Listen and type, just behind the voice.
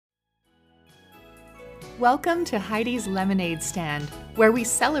Welcome to Heidi's Lemonade Stand, where we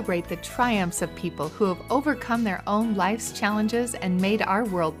celebrate the triumphs of people who have overcome their own life's challenges and made our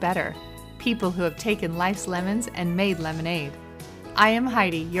world better. People who have taken life's lemons and made lemonade. I am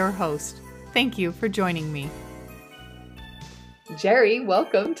Heidi, your host. Thank you for joining me. Jerry,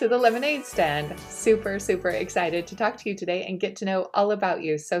 welcome to the Lemonade Stand. Super excited to talk to you today and get to know all about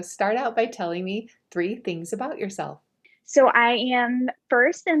you. So start out by telling me 3 things about yourself. So I am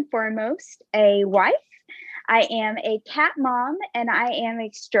first and foremost a wife. I am a cat mom, and I am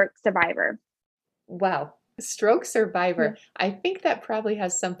a stroke survivor. Wow. Stroke survivor. I think that probably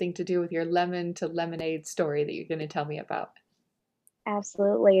has something to do with your lemon to lemonade story that you're going to tell me about.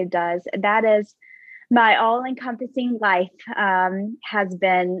 Absolutely, it does. That is my all-encompassing life, has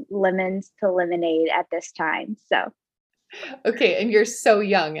been lemons to lemonade at this time. So, Okay, and you're so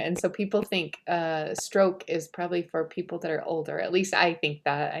young, and so people think stroke is probably for people that are older. At least I think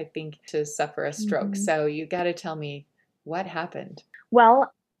that. I think to suffer a stroke. So you got to tell me what happened.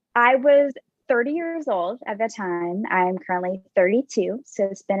 well, I was 30 years old at the time. I'm currently 32. So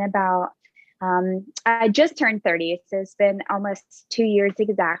it's been about, I just turned 30. So it's been almost 2 years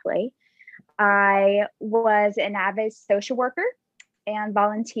exactly. I was an avid social worker and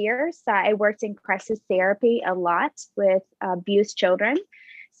volunteer. So I worked in crisis therapy a lot with abused children.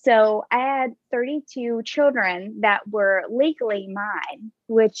 So I had 32 children that were legally mine,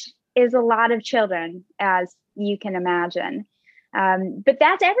 which is a lot of children, as you can imagine. But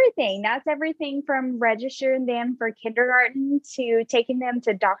that's everything. That's everything from registering them for kindergarten to taking them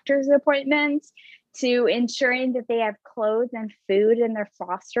to doctor's appointments to ensuring that they have clothes and food in their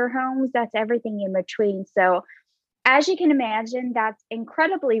foster homes. That's everything in between. So, as you can imagine, that's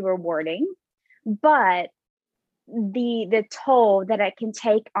incredibly rewarding, but the toll that it can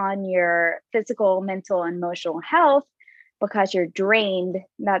take on your physical, mental, and emotional health because you're drained,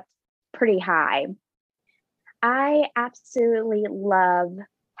 that's pretty high. I absolutely love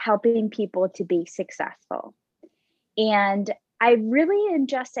helping people to be successful. And I really am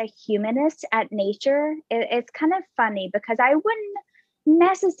just a humanist at nature. It's kind of funny because I wouldn't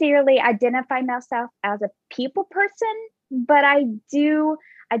necessarily identify myself as a people person, but I do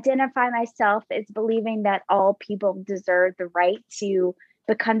identify myself as believing that all people deserve the right to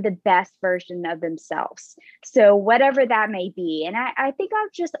become the best version of themselves. So, whatever that may be. And I think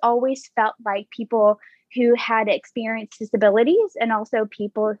I've just always felt like people who had experienced disabilities and also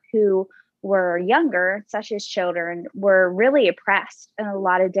people who were younger, such as children, were really oppressed in a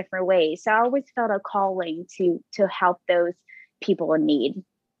lot of different ways. So I always felt a calling to help those people in need.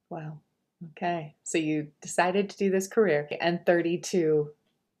 Wow. Okay. So you decided to do this career and 32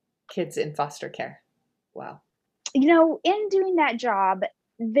 kids in foster care. Wow. In doing that job,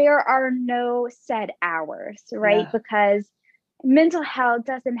 there are no set hours, right? Yeah. Because mental health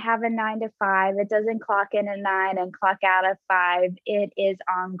doesn't have a 9 to 5. It doesn't clock in at 9 and clock out at 5. It is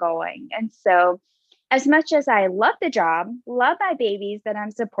ongoing. And so, as much as I love the job, love my babies that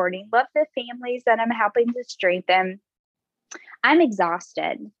I'm supporting, love the families that I'm helping to strengthen, I'm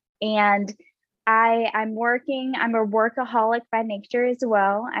exhausted. And I'm working, I'm a workaholic by nature as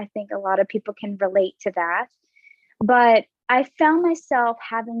well. I think a lot of people can relate to that. But I found myself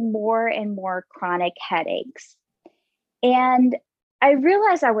having more and more chronic headaches. And I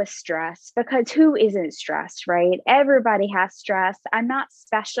realized I was stressed because who isn't stressed, right? Everybody has stress. I'm not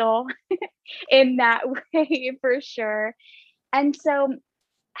special in that way for sure. And so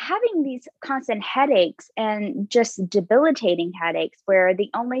having these constant headaches and just debilitating headaches where the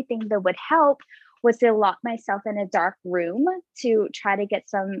only thing that would help was to lock myself in a dark room to try to get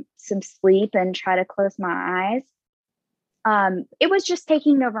some sleep and try to close my eyes. It was just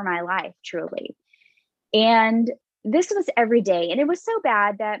taking over my life, truly. And this was every day. And it was so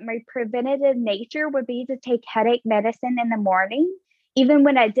bad that my preventative nature would be to take headache medicine in the morning, even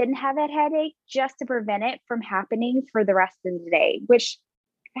when I didn't have that headache, just to prevent it from happening for the rest of the day, which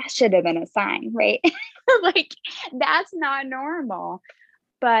that should have been a sign, right? Like, that's not normal.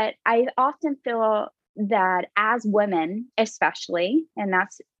 But I often feel that as women, especially, and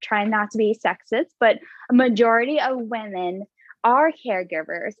that's trying not to be sexist, but a majority of women are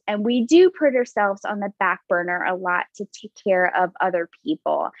caregivers, and we do put ourselves on the back burner a lot to take care of other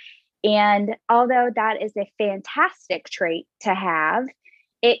people. And although that is a fantastic trait to have,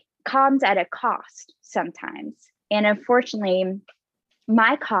 it comes at a cost sometimes. And unfortunately,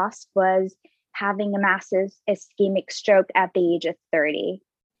 my cost was having a massive ischemic stroke at the age of 30.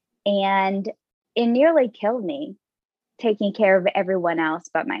 And it nearly killed me, taking care of everyone else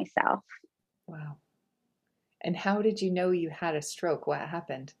but myself. Wow. And how did you know you had a stroke? What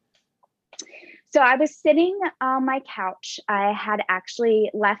happened? So I was sitting on my couch. I had actually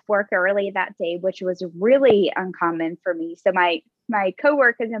left work early that day, which was really uncommon for me. So my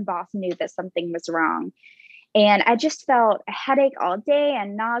coworkers and boss knew that something was wrong. And I just felt a headache all day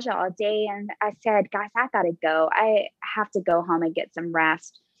and nausea all day. And I said, guys, I gotta go. I have to go home and get some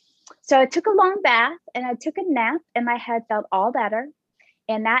rest. So I took a long bath and I took a nap, and my head felt all better.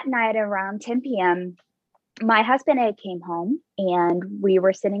 And that night around 10 p.m., my husband Ed came home and we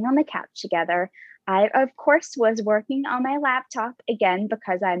were sitting on the couch together. I, of course, was working on my laptop again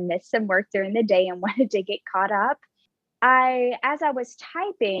because I missed some work during the day and wanted to get caught up. As I was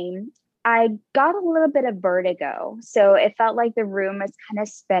typing, I got a little bit of vertigo. So it felt like the room was kind of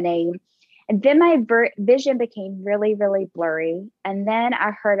spinning. And then my vision became really, really blurry. And then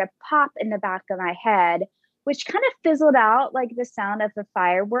I heard a pop in the back of my head, which kind of fizzled out like the sound of a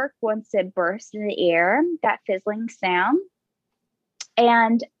firework once it burst in the air, that fizzling sound.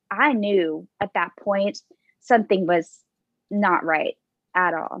 And I knew at that point something was not right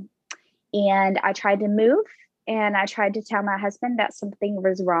at all. And I tried to move and I tried to tell my husband that something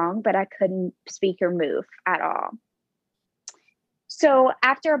was wrong, but I couldn't speak or move at all. So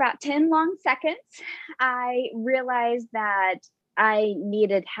after about 10 long seconds, I realized that I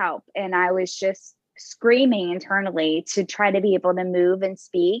needed help, and I was just screaming internally to try to be able to move and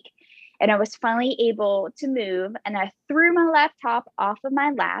speak. And I was finally able to move, and I threw my laptop off of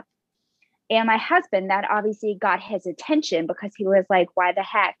my lap. And my husband, that obviously got his attention because he was like, why the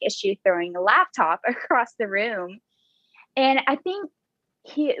heck is she throwing a laptop across the room? And I think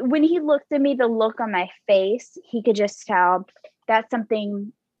when he looked at me, the look on my face, he could just tell that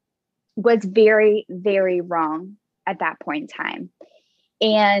something was very, very wrong at that point in time.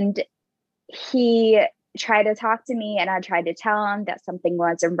 And he tried to talk to me, and I tried to tell him that something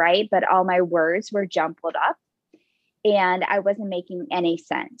wasn't right, but all my words were jumbled up and I wasn't making any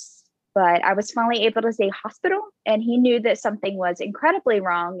sense. But I was finally able to say hospital, and he knew that something was incredibly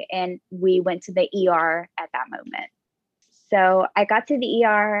wrong. And we went to the ER at that moment. So I got to the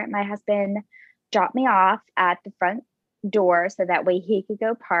ER. My husband dropped me off at the front door so that way he could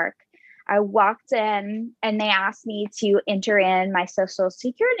go park. I walked in and they asked me to enter in my social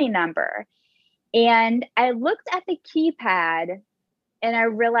security number. And I looked at the keypad and I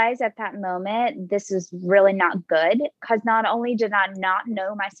realized at that moment, this is really not good, because not only did I not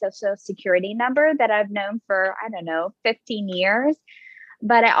know my social security number that I've known for, I don't know, 15 years,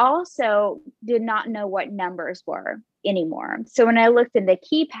 but I also did not know what numbers were anymore. So when I looked at the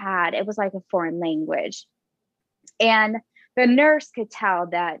keypad, it was like a foreign language. And the nurse could tell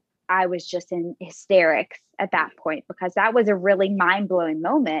that I was just in hysterics at that point, because that was a really mind-blowing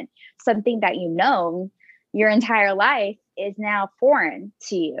moment. Something that you know your entire life is now foreign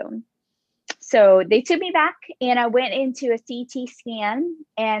to you. So they took me back and I went into a CT scan,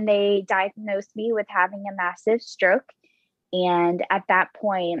 and they diagnosed me with having a massive stroke. And at that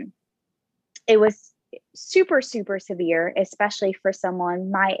point, it was super, super severe, especially for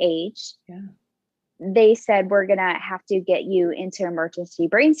someone my age. Yeah. They said, we're going to have to get you into emergency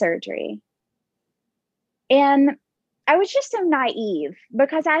brain surgery. And I was just so naive,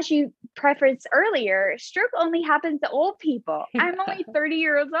 because as you preferenced earlier, stroke only happens to old people. Yeah. I'm only 30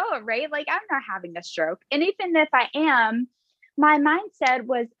 years old, right? Like, I'm not having a stroke. And even if I am, my mindset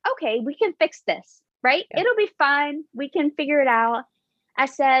was, okay, we can fix this, right? Yeah. It'll be fine. We can figure it out. I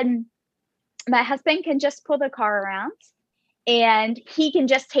said, my husband can just pull the car around and he can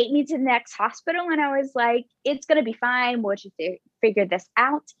just take me to the next hospital. And I was like, it's going to be fine. We'll just figure this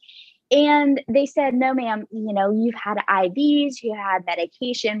out. And they said, no, ma'am, you've had IVs, you had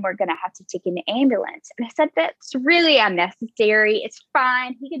medication. We're going to have to take an ambulance. And I said, that's really unnecessary. It's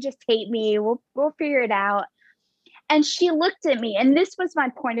fine. He could just take me. We'll figure it out. And she looked at me, and this was my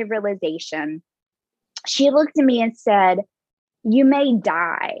point of realization. She looked at me and said, you may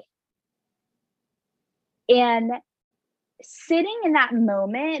die. And sitting in that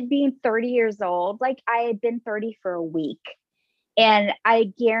moment, being 30 years old, like I had been 30 for a week. And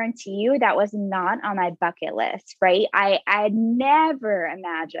I guarantee you that was not on my bucket list, right? I had never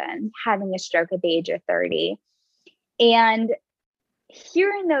imagined having a stroke at the age of 30. And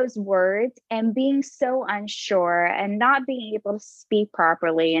hearing those words and being so unsure and not being able to speak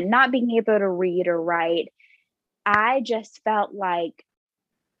properly and not being able to read or write, I just felt like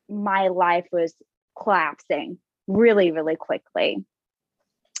my life was collapsing really, really quickly.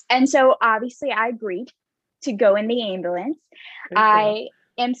 And so obviously I agreed to go in the ambulance. I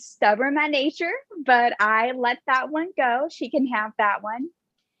am stubborn by nature, but I let that one go. She can have that one.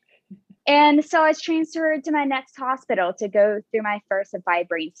 And so I was transferred to my next hospital to go through my first of 5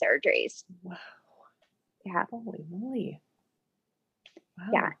 brain surgeries. Wow. Yeah. Holy moly. Wow.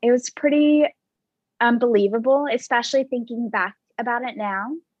 Yeah. It was pretty unbelievable, especially thinking back about it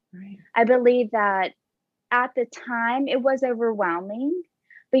now. Right. I believe that at the time it was overwhelming,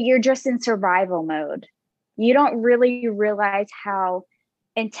 but you're just in survival mode. You don't really realize how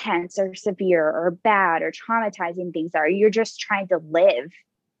intense or severe or bad or traumatizing things are. You're just trying to live.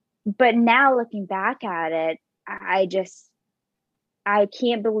 But now looking back at it, I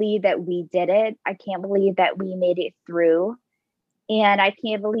can't believe that we did it. I can't believe that we made it through. And I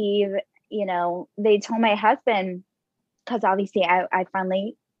can't believe, they told my husband, because obviously I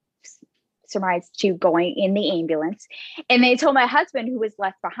finally surmised to going in the ambulance. And they told my husband, who was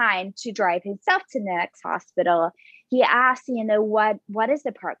left behind, to drive himself to the next hospital. He asked, what is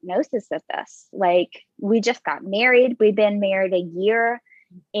the prognosis of this? Like, we just got married. We've been married a year.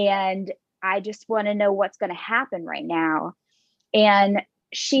 And I just want to know what's going to happen right now. And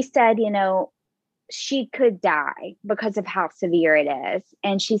she said, she could die because of how severe it is.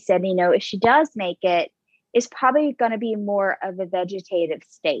 And she said, if she does make it, it's probably going to be more of a vegetative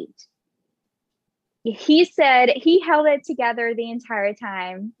state. He said he held it together the entire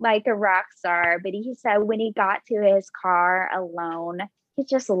time like a rock star, but he said when he got to his car alone, he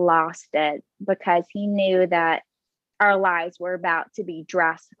just lost it because he knew that our lives were about to be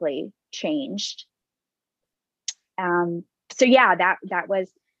drastically changed. So yeah, that was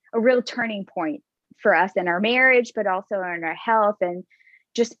a real turning point for us in our marriage, but also in our health and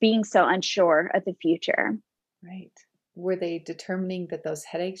just being so unsure of the future. Right. Were they determining that those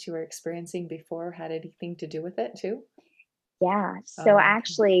headaches you were experiencing before had anything to do with it too? Yeah. So I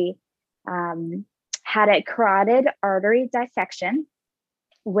actually had a carotid artery dissection,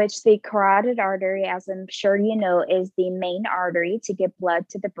 which the carotid artery, as I'm sure you know, is the main artery to get blood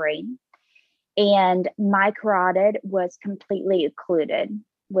to the brain. And my carotid was completely occluded,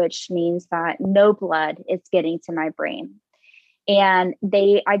 which means that no blood is getting to my brain. And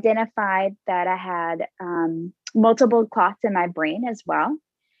they identified that I had multiple clots in my brain as well.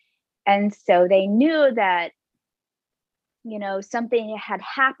 And so they knew that, something had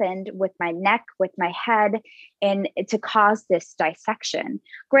happened with my neck, with my head, and to cause this dissection.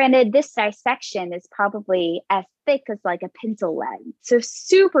 Granted, this dissection is probably as thick as like a pencil lead. So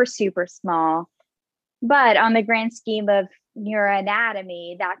super, super small. But on the grand scheme of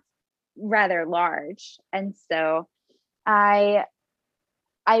neuroanatomy, that's rather large. And so I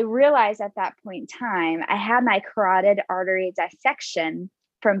realized at that point in time, I had my carotid artery dissection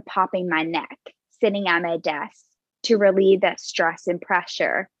from popping my neck, sitting at my desk to relieve that stress and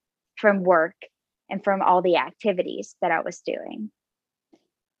pressure from work and from all the activities that I was doing.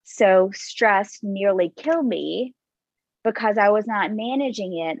 So stress nearly killed me because I was not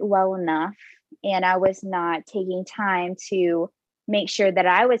managing it well enough, and I was not taking time to make sure that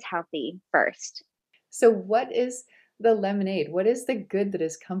I was healthy first. So what is the lemonade? What is the good that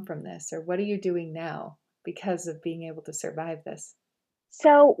has come from this? Or what are you doing now because of being able to survive this?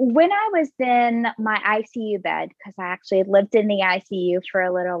 So when I was in my ICU bed, because I actually lived in the ICU for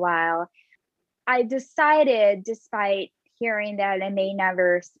a little while, I decided, despite hearing that I may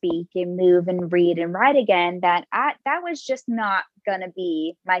never speak and move and read and write again, that was just not going to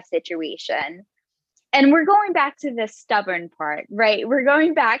be my situation. And we're going back to the stubborn part, right? We're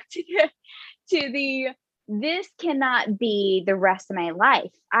going back to this cannot be the rest of my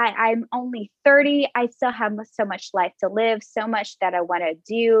life. I'm only 30. I still have so much life to live, so much that I want to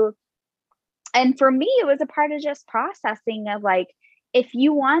do. And for me, it was a part of just processing of like, if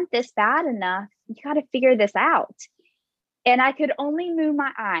you want this bad enough, you got to figure this out. And I could only move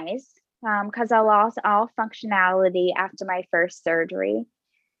my eyes because I lost all functionality after my first surgery.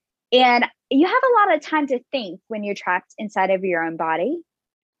 And you have a lot of time to think when you're trapped inside of your own body.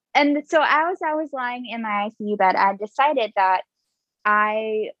 And so as I was lying in my ICU bed, I decided that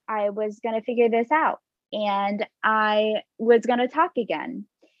I was going to figure this out, and I was going to talk again.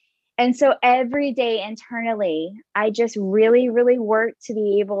 And so every day internally, I just really, really worked to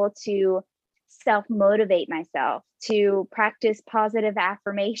be able to self-motivate myself, to practice positive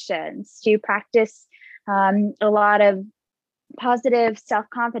affirmations, to practice a lot of positive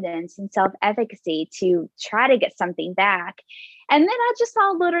self-confidence and self-efficacy to try to get something back. And then I just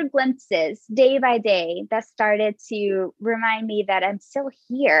saw little glimpses day by day that started to remind me that I'm still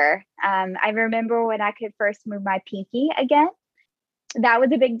here. I remember when I could first move my pinky again. That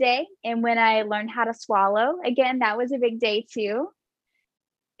was a big day. And when I learned how to swallow again, that was a big day too.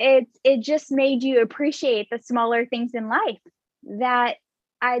 It just made you appreciate the smaller things in life that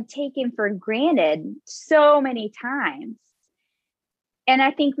I'd taken for granted so many times. And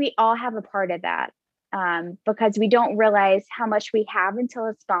I think we all have a part of that because we don't realize how much we have until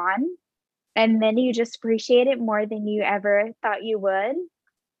it's gone. And then you just appreciate it more than you ever thought you would.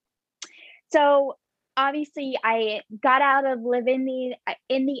 So obviously I got out of living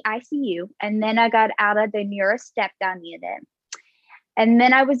in the ICU, and then I got out of the neuro step down unit. And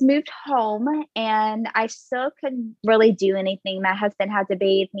then I was moved home, and I still couldn't really do anything. My husband had to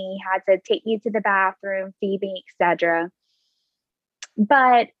bathe me, had to take me to the bathroom, feed me, etc.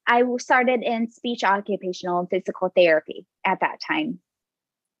 But I started in speech, occupational, and physical therapy at that time.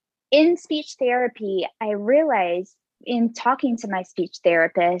 In speech therapy, I realized in talking to my speech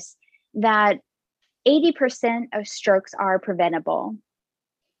therapist that 80% of strokes are preventable.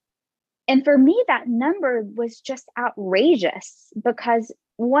 And for me, that number was just outrageous because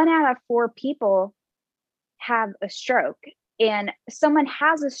 1 out of 4 people have a stroke, and someone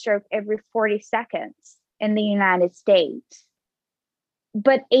has a stroke every 40 seconds in the United States,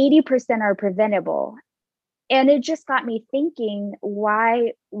 but 80% are preventable. And it just got me thinking,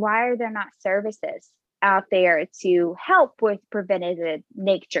 why are there not services out there to help with preventative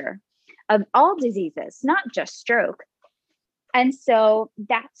nature of all diseases, not just stroke? And so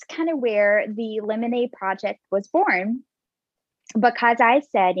that's kind of where the Lemonade Project was born, because I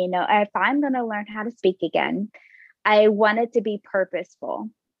said, if I'm going to learn how to speak again, I want it to be purposeful,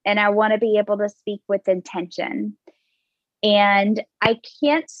 and I want to be able to speak with intention. And I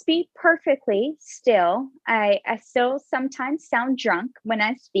can't speak perfectly still. I still sometimes sound drunk when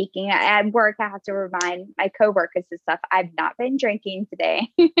I'm speaking. At work, I have to remind my coworkers and stuff, I've not been drinking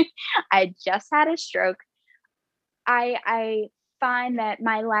today. I just had a stroke. I find that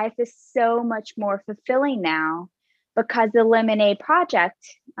my life is so much more fulfilling now because the Lemonade Project,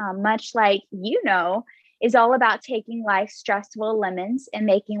 much like is all about taking life's stressful lemons and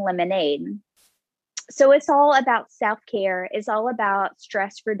making lemonade. So it's all about self-care. It's all about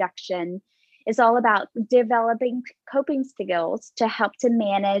stress reduction. It's all about developing coping skills to help to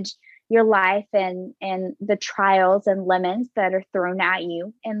manage your life and the trials and lemons that are thrown at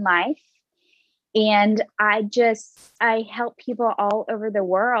you in life. And I help people all over the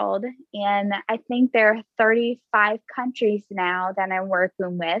world. And I think there are 35 countries now that I'm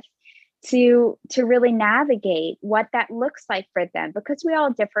working with to really navigate what that looks like for them, because we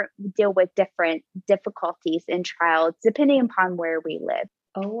all deal with different difficulties and trials depending upon where we live.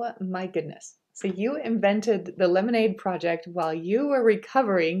 Oh my goodness. So you invented the Lemonade Project while you were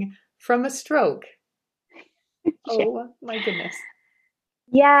recovering from a stroke. Oh my goodness.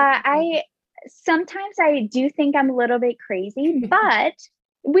 Yeah, sometimes I do think I'm a little bit crazy, but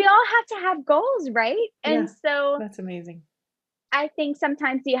we all have to have goals, right? And so that's amazing. I think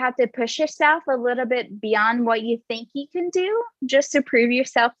sometimes you have to push yourself a little bit beyond what you think you can do just to prove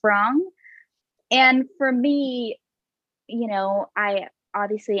yourself wrong. And for me, I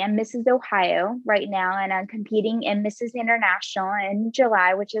obviously am Mrs. Ohio right now, and I'm competing in Mrs. International in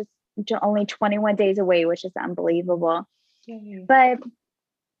July, which is only 21 days away, which is unbelievable. Yay. But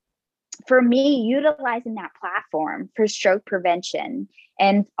for me, utilizing that platform for stroke prevention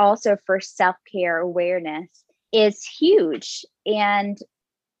and also for self-care awareness is huge. And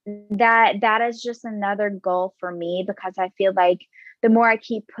that is just another goal for me, because I feel like the more I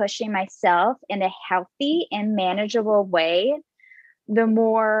keep pushing myself in a healthy and manageable way, the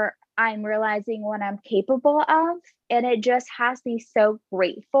more I'm realizing what I'm capable of. And it just has me so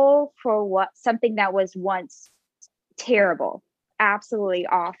grateful for something that was once terrible, absolutely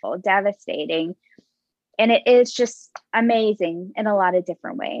awful, devastating. And it is just amazing in a lot of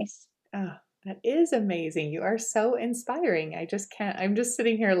different ways. Oh, that is amazing. You are so inspiring. I'm just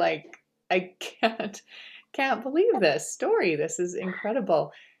sitting here like, I can't believe this story. This is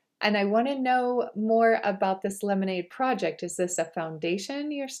incredible. And I want to know more about this Lemonade Project. Is this a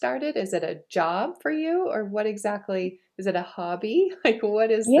foundation you started? Is it a job for you? Or what exactly? Is it a hobby? Like,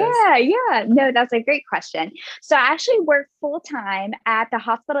 what is this? Yeah. No, that's a great question. So I actually work full-time at the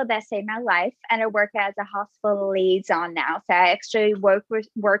hospital that saved my life, and I work as a hospital liaison now. So I actually work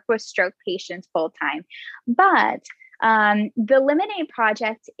with stroke patients full-time. But the Lemonade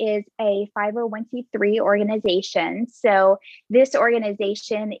Project is a 501c3 organization. So this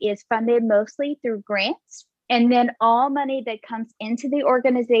organization is funded mostly through grants. And then all money that comes into the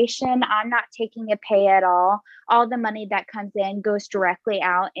organization, I'm not taking a pay at all. All the money that comes in goes directly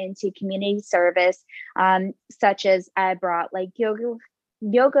out into community service, such as I brought like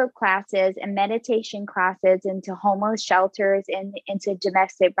yoga classes and meditation classes into homeless shelters and into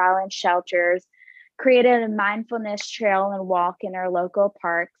domestic violence shelters, created a mindfulness trail and walk in our local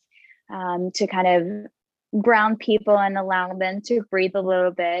parks to kind of ground people and allow them to breathe a little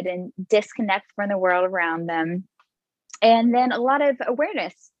bit and disconnect from the world around them. And then a lot of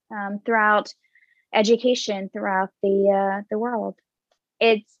awareness throughout education throughout the world.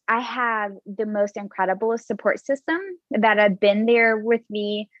 I have the most incredible support system that have been there with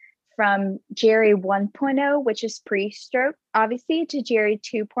me from Jerry 1.0, which is pre-stroke, obviously, to Jerry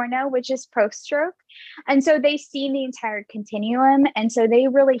 2.0, which is post-stroke. And so they see the entire continuum. And so they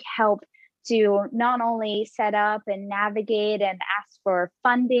really help to not only set up and navigate and ask for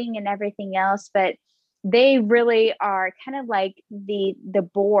funding and everything else, but they really are kind of like the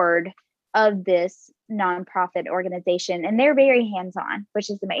board of this nonprofit organization. And they're very hands-on,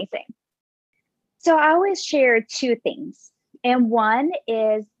 which is amazing. So I always share two things. And one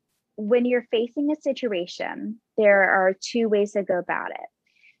is when you're facing a situation, there are two ways to go about it.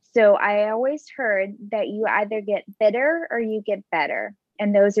 So I always heard that you either get bitter or you get better.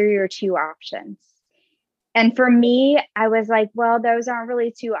 And those are your two options. And for me, I was like, well, those aren't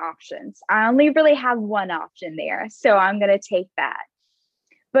really two options. I only really have one option there. So I'm going to take that.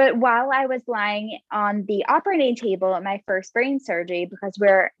 But while I was lying on the operating table at my first brain surgery, because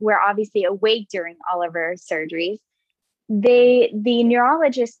we're obviously awake during all of our surgeries, the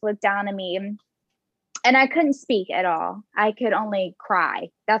neurologist looked down at me and I couldn't speak at all. I could only cry.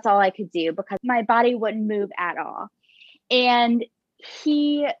 That's all I could do because my body wouldn't move at all. And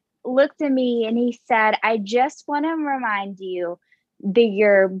he looked at me and he said, I just want to remind you that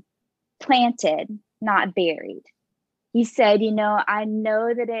you're planted, not buried. He said, I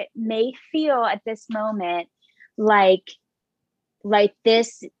know that it may feel at this moment like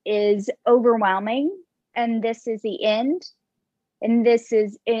this is overwhelming and this is the end. And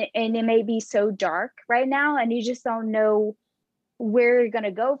it may be so dark right now and you just don't know where you're going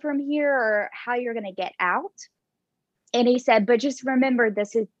to go from here or how you're going to get out. And he said, but just remember,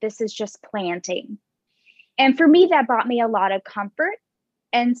 this is just planting. And for me, that brought me a lot of comfort.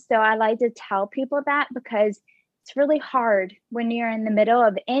 And so I like to tell people that because it's really hard when you're in the middle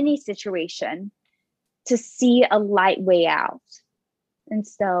of any situation to see a light way out. And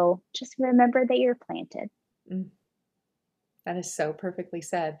so just remember that you're planted. That is so perfectly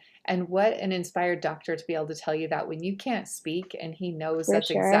said. And what an inspired doctor to be able to tell you that when you can't speak and he knows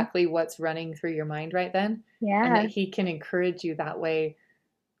that's exactly what's running through your mind right then. Yeah. And that he can encourage you that way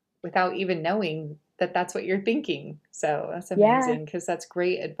without even knowing that that's what you're thinking. So that's amazing because that's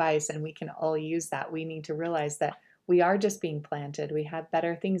great advice and we can all use that. We need to realize that we are just being planted. We have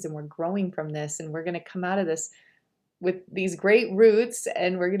better things and we're growing from this and we're going to come out of this with these great roots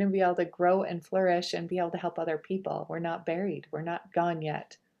and we're going to be able to grow and flourish and be able to help other people. We're not buried. We're not gone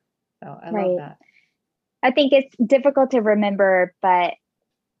yet. So I love that. I think it's difficult to remember, but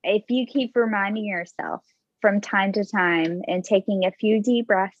if you keep reminding yourself from time to time and taking a few deep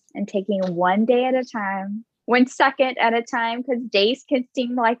breaths and taking one day at a time, 1 second at a time, because days can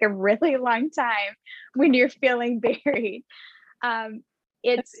seem like a really long time when you're feeling buried.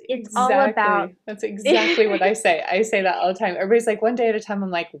 It's all about. That's exactly what I say. I say that all the time. Everybody's like 1 day at a time.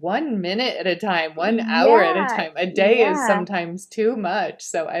 I'm like 1 minute at a time, 1 hour at a time. A day is sometimes too much.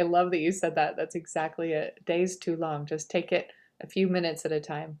 So I love that you said that. That's exactly it. A day's too long. Just take it a few minutes at a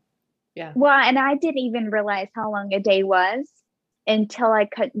time. Yeah. Well, and I didn't even realize how long a day was until I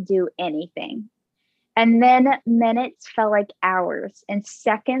couldn't do anything. And then minutes felt like hours and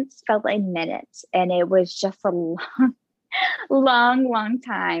seconds felt like minutes. And it was just a long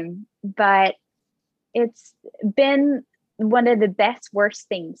time, but it's been one of the best, worst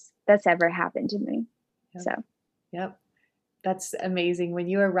things that's ever happened to me. Yep. That's amazing. When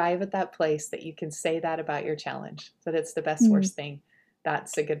you arrive at that place that you can say that about your challenge, that it's the best, worst thing,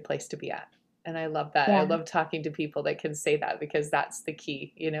 that's a good place to be at. And I love that. I love talking to people that can say that because that's the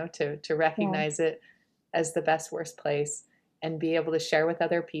key, to recognize it as the best, worst place and be able to share with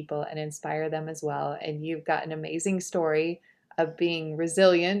other people and inspire them as well. And you've got an amazing story of being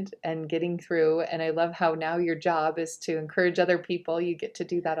resilient and getting through. And I love how now your job is to encourage other people. You get to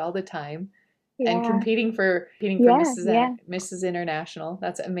do that all the time. And competing for Mrs. International.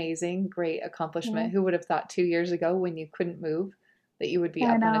 That's amazing. Great accomplishment. Who would have thought 2 years ago when you couldn't move that you would be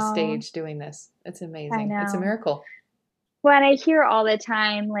up on a stage doing this? It's amazing. It's a miracle. Well, and I hear all the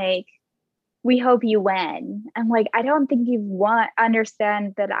time, like, we hope you win. I'm like, I don't think you've won.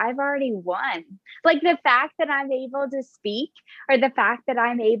 Understand that I've already won. Like the fact that I'm able to speak or the fact that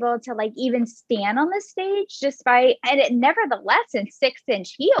I'm able to like even stand on the stage despite, and it nevertheless in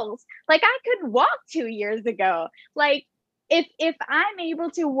 6-inch heels, like I could walk 2 years ago. Like if I'm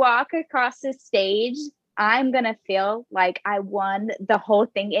able to walk across the stage, I'm going to feel like I won the whole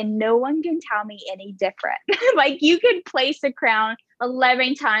thing and no one can tell me any different. Like you could place a crown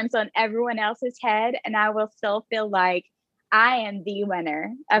 11 times on everyone else's head and I will still feel like I am the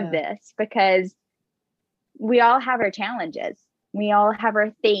winner of this because we all have our challenges. We all have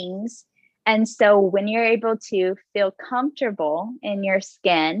our things. And so when you're able to feel comfortable in your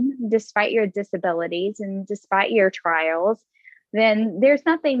skin, despite your disabilities and despite your trials, then there's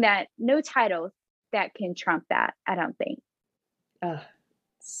nothing that, no title that can trump that, I don't think. Oh,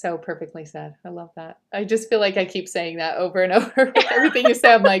 so perfectly said. I love that. I just feel like I keep saying that over and over with everything you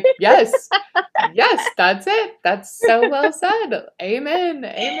say. I'm like, yes, yes, that's it. That's so well said. Amen.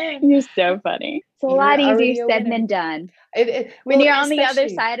 Amen. You're so funny. It's a lot You're easier already a said winner. than done. When Well, you're on the other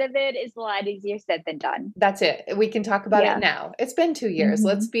especially side of it, it's a lot easier said than done. that's it. We can talk about it Yeah. now. It's been 2 years. Hmm.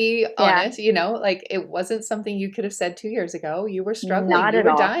 Let's be Yeah. honest. Like it wasn't something you could have said 2 years ago. You were struggling. Not You at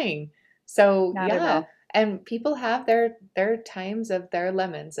were all. dying. So Not at yeah. all. And people have their times of their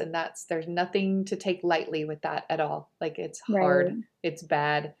lemons, and there's nothing to take lightly with that at all. Like it's hard, Right. it's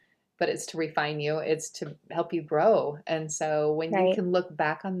bad, but it's to refine you. It's to help you grow. And so when you Right. can look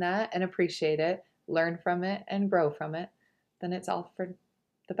back on that and appreciate it, learn from it, and grow from it, then it's all for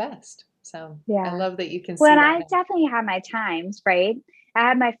the best. So I Yeah. love that you can Well, see and that I now. definitely had my times, right? I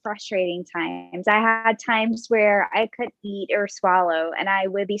had my frustrating times. I had times where I couldn't eat or swallow, and I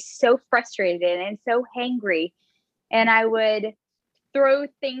would be so frustrated and so hangry. And I would throw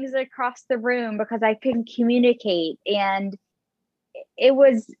things across the room because I couldn't communicate. And it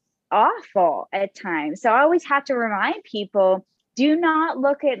was awful at times. So I always have to remind people, do not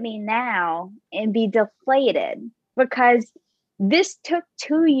look at me now and be deflated, because this took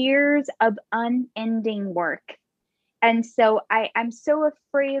 2 years of unending work. And so I'm so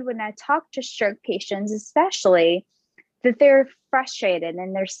afraid when I talk to stroke patients, especially, that they're frustrated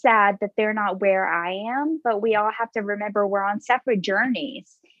and they're sad that they're not where I am. But we all have to remember we're on separate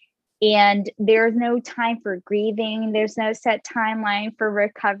journeys, and there's no time for grieving. There's no set timeline for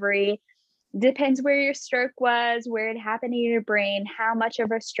recovery. Depends where your stroke was, where it happened in your brain, how much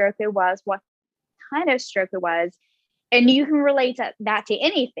of a stroke it was, what kind of stroke it was. And you can relate that to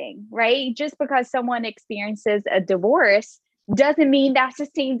anything, right? Just because someone experiences a divorce doesn't mean that's the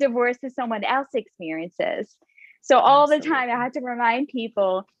same divorce that someone else experiences. So all the time I Absolutely. have to remind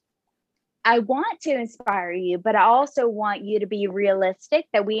people, I want to inspire you, but I also want you to be realistic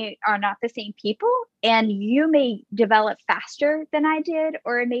that we are not the same people, and you may develop faster than I did,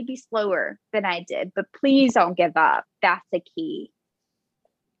 or it may be slower than I did, but please don't give up. That's the key.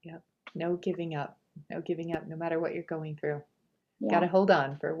 Yep. No giving up. No giving up, no matter what you're going through. Got Yeah. to hold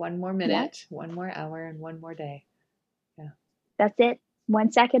on for one more Yeah. minute, one more hour, and one more day. Yeah. That's it. 1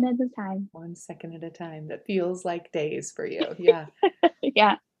 second at a time. 1 second at a time. That feels like days for you. Yeah.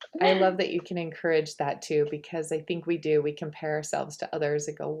 Yeah. I love that you can encourage that too, because I think we do. We compare ourselves to others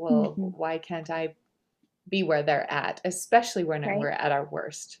and go, well, Hmm. why can't I be where they're at? Especially when Right. we're at our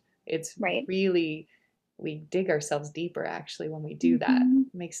worst. It's Right. really, we dig ourselves deeper actually when we do that. Hmm.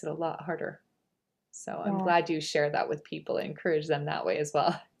 It makes it a lot harder. So I'm Yeah. glad you share that with people and encourage them that way as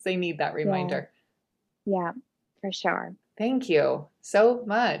well. They need that Yeah. reminder. Yeah. For sure. Thank you so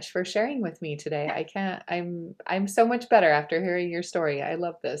much for sharing with me today. I'm so much better after hearing your story. I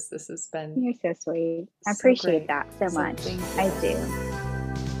love this. This has been You're so sweet. I so appreciate great. that so So much. thank I you.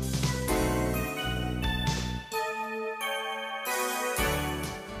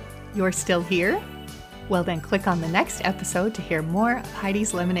 do. You're still here? Well, then click on the next episode to hear more of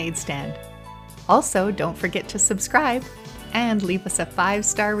Heidi's Lemonade Stand. Also, don't forget to subscribe and leave us a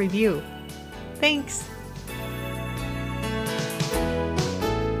 5-star review. Thanks.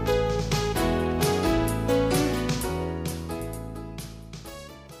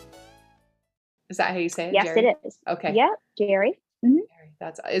 Is that how you say it, Yes, Jerry? it is. Okay. Yep, Jerry. Hmm.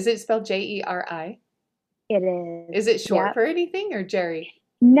 Jerry. Is it spelled Jeri? It is. Is it short Yep. for anything or Jerry?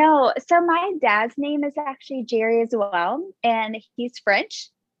 No, so my dad's name is actually Jerry as well, and he's French.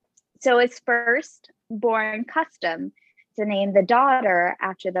 So it's first born custom to name the daughter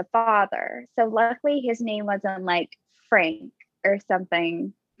after the father. So luckily his name wasn't like Frank or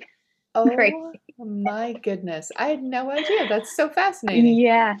something crazy. Oh my goodness. I had no idea. That's so fascinating.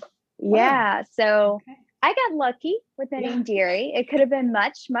 Yeah. Wow. Yeah. So Okay. I got lucky with the Yeah. name Jerry. It could have been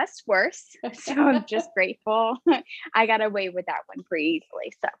much, much worse. So I'm just grateful. I got away with that one pretty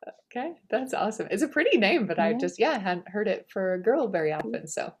easily. So Okay. That's awesome. It's a pretty name, but I yeah. just, hadn't heard it for a girl very often.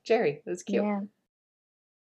 So, Jerry, that's cute. Yeah.